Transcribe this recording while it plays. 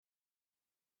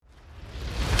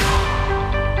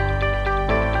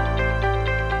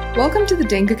Welcome to the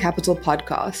Denker Capital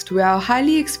podcast, where our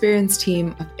highly experienced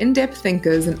team of in-depth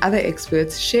thinkers and other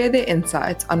experts share their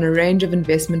insights on a range of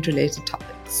investment-related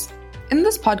topics. In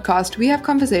this podcast, we have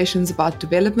conversations about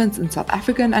developments in South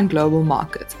African and global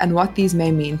markets and what these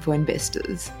may mean for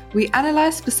investors. We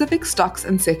analyze specific stocks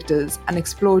and sectors and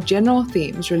explore general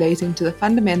themes relating to the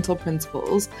fundamental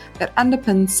principles that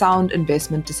underpin sound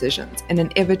investment decisions in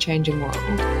an ever-changing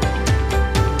world.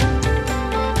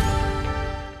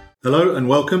 Hello and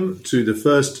welcome to the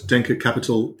first Denker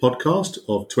Capital podcast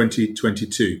of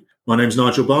 2022. My name's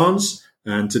Nigel Barnes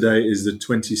and today is the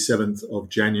 27th of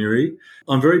January.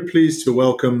 I'm very pleased to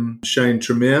welcome Shane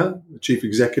Tremeer, the Chief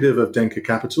Executive of Denker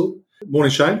Capital. Morning,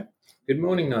 Shane. Good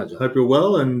morning, Nigel. Hope you're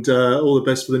well and all the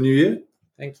best for the new year.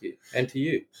 Thank you. And to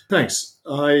you. Thanks.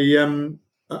 I'm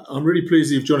really pleased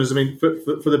that you've joined us. I mean,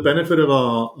 for the benefit of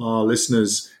our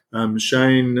listeners,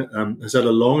 Shane has had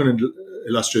a long and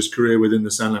illustrious career within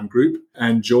the Sanlam Group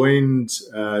and joined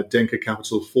Denker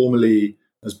Capital formally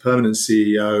as permanent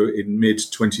CEO in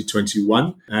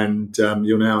mid-2021. And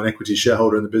you're now an equity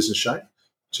shareholder in the business, Shane,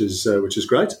 which is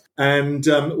great. And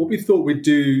what we thought we'd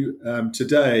do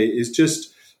today is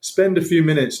just spend a few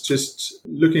minutes just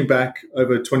looking back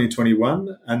over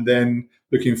 2021 and then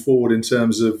looking forward in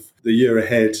terms of the year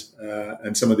ahead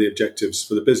and some of the objectives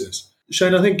for the business.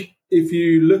 Shane, I think if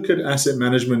you look at asset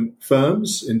management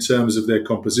firms in terms of their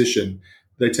composition,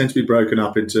 they tend to be broken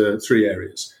up into three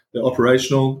areas: the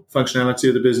operational functionality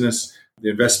of the business, the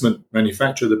investment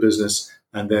manufacture of the business,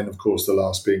 and then, of course, the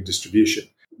last being distribution.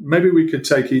 Maybe we could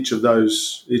take each of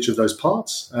those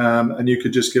parts, and you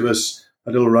could just give us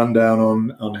a little rundown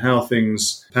on how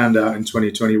things panned out in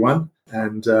 2021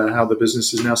 and how the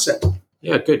business is now set.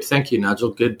 Yeah, good. Thank you,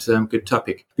 Nigel. Good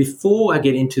topic. Before I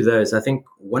get into those, I think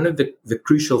one of the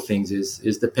crucial things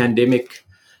is the pandemic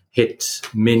hit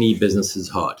many businesses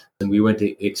hard, and we weren't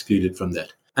excluded from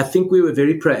that. I think we were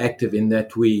very proactive in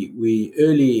that we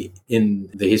early in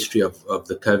the history of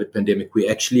the COVID pandemic, we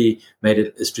actually made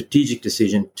a strategic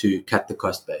decision to cut the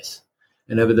cost base.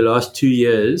 And over the last 2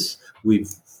 years, we've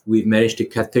managed to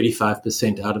cut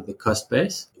 35% out of the cost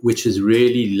base, which has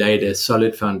really laid a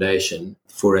solid foundation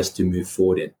for us to move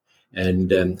forward in.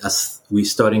 And we're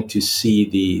starting to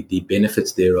see the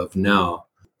benefits thereof now.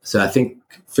 So I think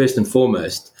first and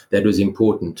foremost, that was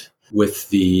important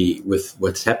with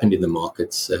what's happened in the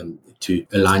markets to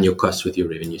align your costs with your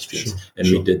revenue streams.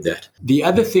 We did that. The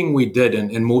other thing we did,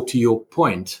 and more to your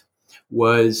point,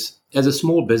 was as a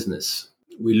small business,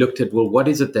 we looked at, well, what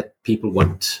is it that people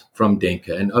want from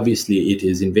Denker? And obviously it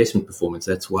is investment performance.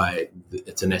 That's why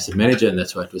it's an asset manager and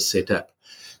that's why it was set up.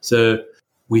 So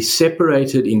we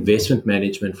separated investment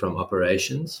management from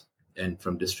operations and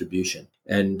from distribution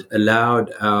and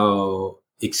allowed our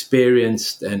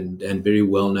experienced and very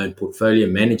well-known portfolio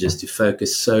managers to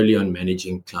focus solely on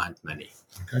managing client money.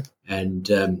 Okay. And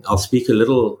I'll speak a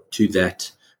little to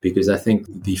that because I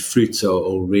think the fruits are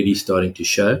already starting to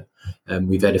show.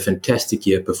 We've had a fantastic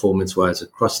year performance-wise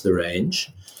across the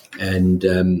range,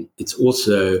 and it's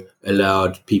also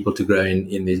allowed people to grow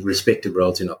in their respective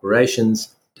roles in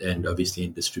operations and obviously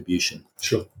in distribution.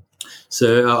 Sure.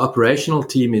 So our operational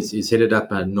team is headed up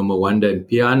by Nomawanda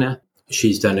Mpiana.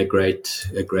 She's done a great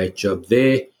job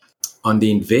there. On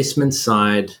the investment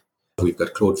side, we've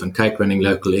got Claude van Kyk running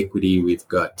local equity. We've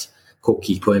got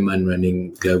Koki Koeman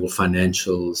running global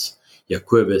financials.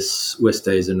 Jacobus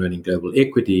Oosthuizen running global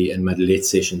equity, and Madeleine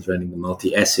Sessions running the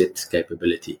multi-asset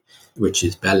capability, which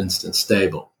is balanced and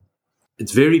stable.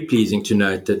 It's very pleasing to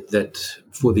note that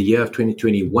for the year of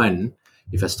 2021,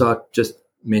 if I start just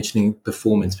mentioning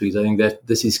performance, because I think that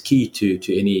this is key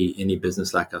to any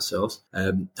business like ourselves,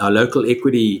 our local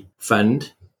equity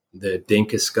fund, the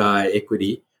Denker Sky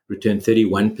Equity, returned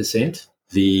 31%.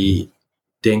 The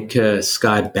Denker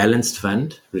Sky Balanced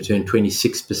Fund returned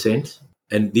 26%.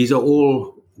 And these are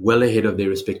all well ahead of their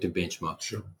respective benchmarks.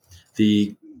 Sure.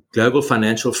 The Global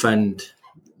Financial Fund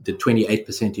did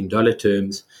 28% in dollar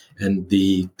terms, and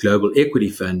the Global Equity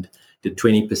Fund did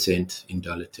 20% in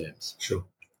dollar terms. Sure.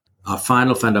 Our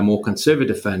final fund, our more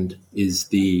conservative fund, is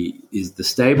the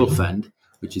Stable Fund,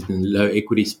 which is in the low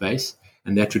equity space,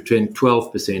 and that returned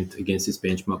 12% against its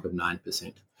benchmark of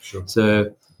 9%. Sure.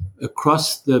 So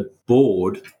across the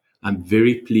board, I'm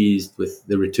very pleased with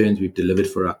the returns we've delivered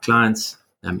for our clients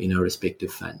in our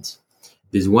respective funds.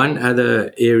 There's one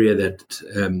other area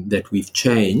that we've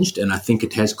changed, and I think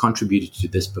it has contributed to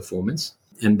this performance,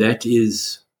 and that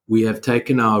is we have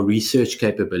taken our research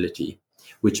capability,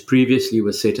 which previously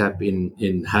was set up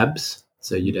in hubs.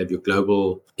 So you'd have your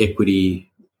global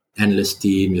equity analyst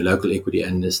team, your local equity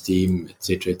analyst team, et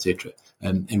cetera,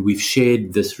 and we've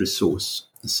shared this resource.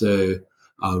 So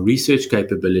our research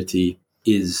capability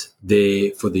is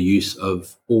there for the use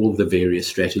of all the various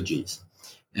strategies.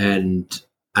 And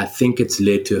I think it's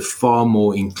led to a far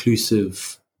more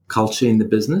inclusive culture in the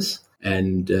business,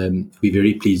 and we're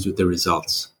very pleased with the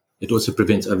results. It also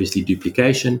prevents, obviously,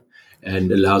 duplication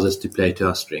and allows us to play to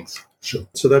our strengths. Sure.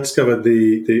 So that's covered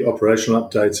the operational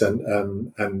updates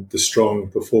and the strong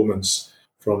performance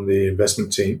from the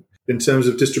investment team. In terms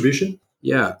of distribution?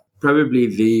 Yeah,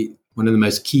 probably one of the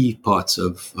most key parts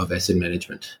of asset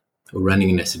management, or running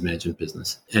an asset management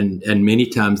business, and many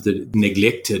times the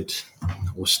neglected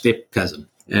or step cousin.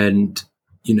 And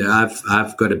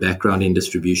I've got a background in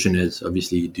distribution, as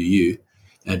obviously do you,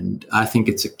 and I think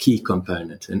it's a key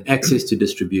component. And access to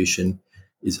distribution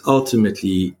is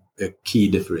ultimately a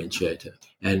key differentiator.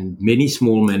 And many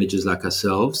small managers like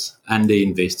ourselves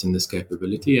underinvest in this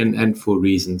capability, and for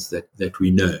reasons that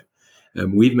we know.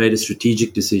 We've made a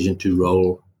strategic decision to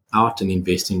roll out and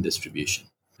invest in distribution.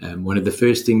 One of the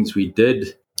first things we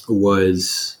did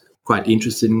was, quite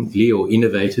interestingly or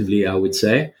innovatively, I would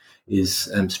say,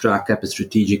 is strike up a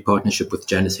strategic partnership with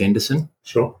Janus Henderson.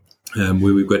 Sure.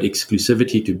 Where we've got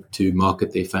exclusivity to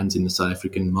market their funds in the South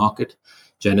African market.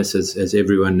 Janus, as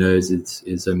everyone knows,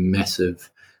 is a massive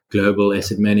global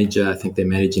asset manager. I think they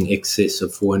manage in excess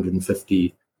of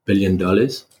 $450 billion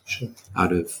sure.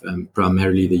 out of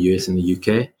primarily the US and the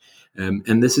UK.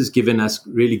 And this has given us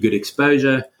really good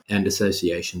exposure and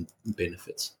association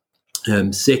benefits.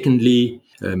 Secondly,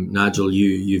 Nigel,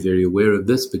 you're very aware of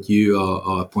this, but you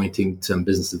are appointing some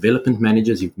business development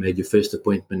managers. You've made your first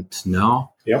appointment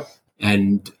now. Yep.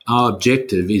 And our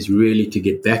objective is really to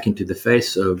get back into the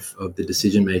face of the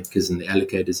decision makers and the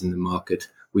allocators in the market.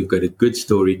 We've got a good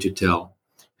story to tell,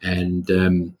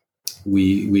 and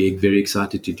we're very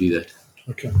excited to do that.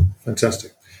 Okay,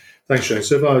 fantastic. Thanks, Shane.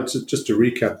 So if I were just to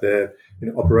recap there,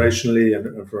 operationally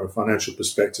and from a financial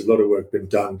perspective, a lot of work been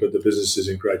done, but the business is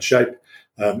in great shape.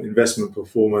 Investment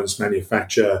performance,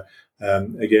 manufacture,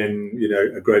 again,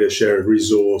 a greater share of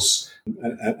resource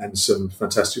and some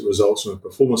fantastic results from a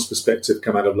performance perspective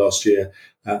come out of last year.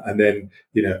 And then,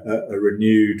 a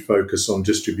renewed focus on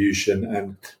distribution,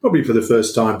 and probably for the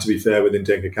first time, to be fair, within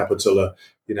Denker Capital,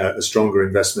 a stronger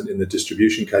investment in the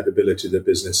distribution capability of the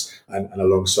business, and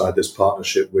alongside this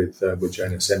partnership with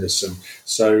Janus Henderson.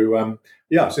 So,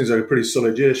 seems like a pretty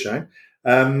solid year, Shane.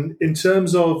 In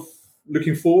terms of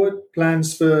looking forward,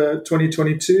 plans for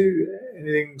 2022,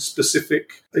 anything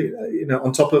specific,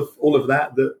 on top of all of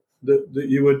that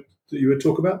you would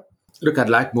talk about? Look, I'd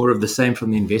like more of the same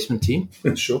from the investment team.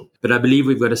 Sure. But I believe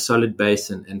we've got a solid base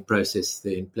and process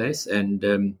there in place.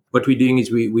 And what we're doing is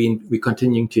we're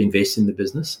continuing to invest in the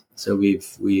business. So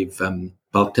we've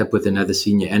bulked up with another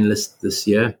senior analyst this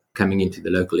year coming into the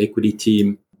local equity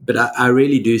team. But I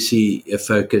really do see a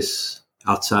focus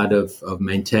outside of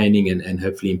maintaining and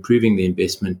hopefully improving the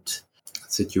investment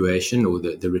situation, or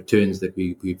the returns that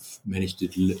we've managed to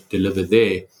deliver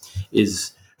there,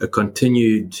 is a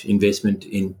continued investment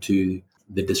into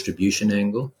the distribution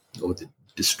angle, or the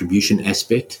distribution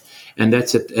aspect. And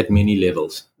that's at many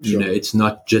levels. Sure. It's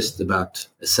not just about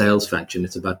a sales function.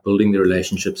 It's about building the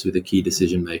relationships with the key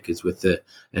decision makers, with the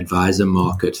advisor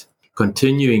market.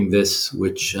 Continuing this,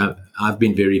 which I've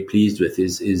been very pleased with,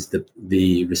 is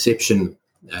the reception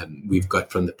we've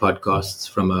got from the podcasts,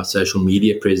 from our social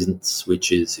media presence,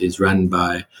 which is run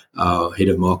by our head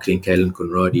of marketing, Kaylin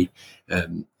Conradi,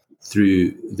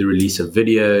 through the release of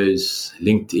videos,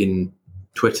 LinkedIn,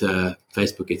 Twitter,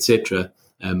 Facebook, etc.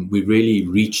 We've really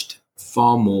reached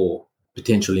far more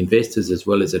potential investors as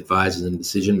well as advisors and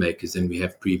decision makers than we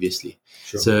have previously.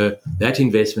 Sure. So that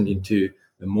investment into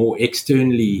a more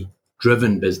externally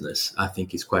driven business, I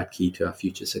think, is quite key to our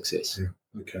future success.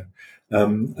 Yeah. Okay.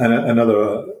 And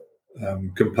another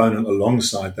component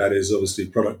alongside that is obviously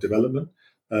product development.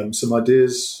 Some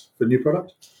ideas for new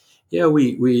product? Yeah,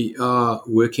 we are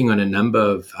working on a number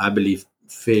of, I believe,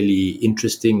 fairly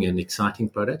interesting and exciting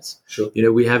products. Sure.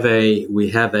 We have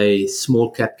a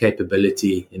small cap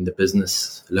capability in the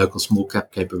business, local small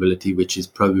cap capability, which is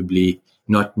probably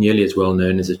not nearly as well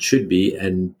known as it should be,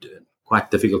 and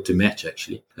quite difficult to match,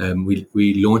 actually.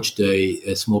 We launched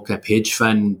a small cap hedge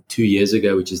fund 2 years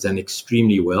ago, which has done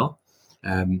extremely well.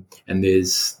 And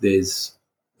there's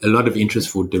a lot of interest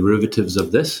for derivatives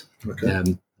of this. Okay.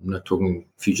 I'm not talking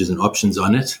futures and options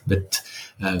on it, but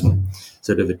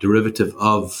sort of a derivative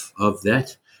of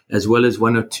that, as well as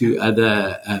one or two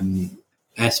other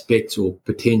aspects or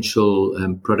potential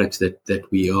products that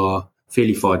we are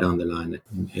fairly far down the line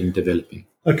in developing.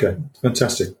 Okay,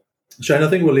 fantastic. Shane, I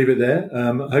think we'll leave it there.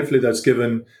 Hopefully that's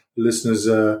given listeners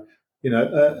a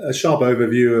sharp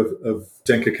overview of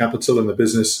Denker Capital and the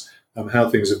business how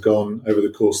things have gone over the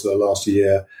course of the last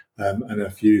year, and a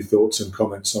few thoughts and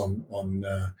comments on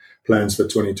plans for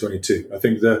 2022. I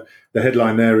think the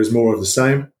headline there is more of the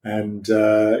same. And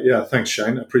thanks,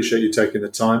 Shane. I appreciate you taking the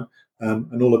time,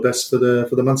 and all the best for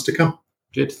the months to come.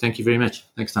 Good. Thank you very much.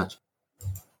 Thanks, Nigel.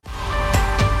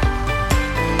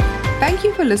 Thank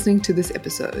you for listening to this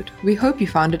episode. We hope you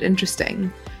found it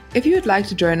interesting. If you would like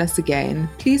to join us again,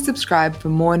 please subscribe for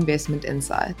more investment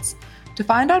insights. To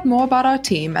find out more about our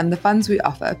team and the funds we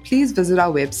offer, please visit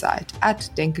our website at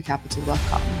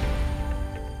denkercapital.com.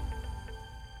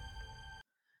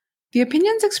 The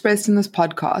opinions expressed in this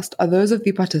podcast are those of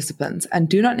the participants and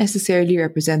do not necessarily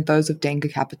represent those of Denker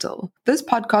Capital. This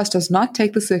podcast does not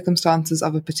take the circumstances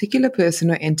of a particular person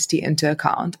or entity into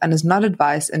account and is not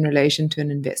advice in relation to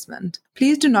an investment.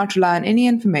 Please do not rely on any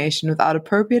information without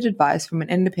appropriate advice from an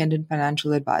independent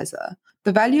financial advisor.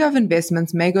 The value of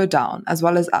investments may go down as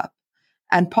well as up,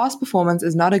 and past performance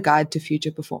is not a guide to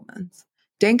future performance.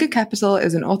 Denker Capital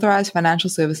is an authorized financial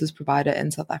services provider in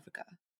South Africa.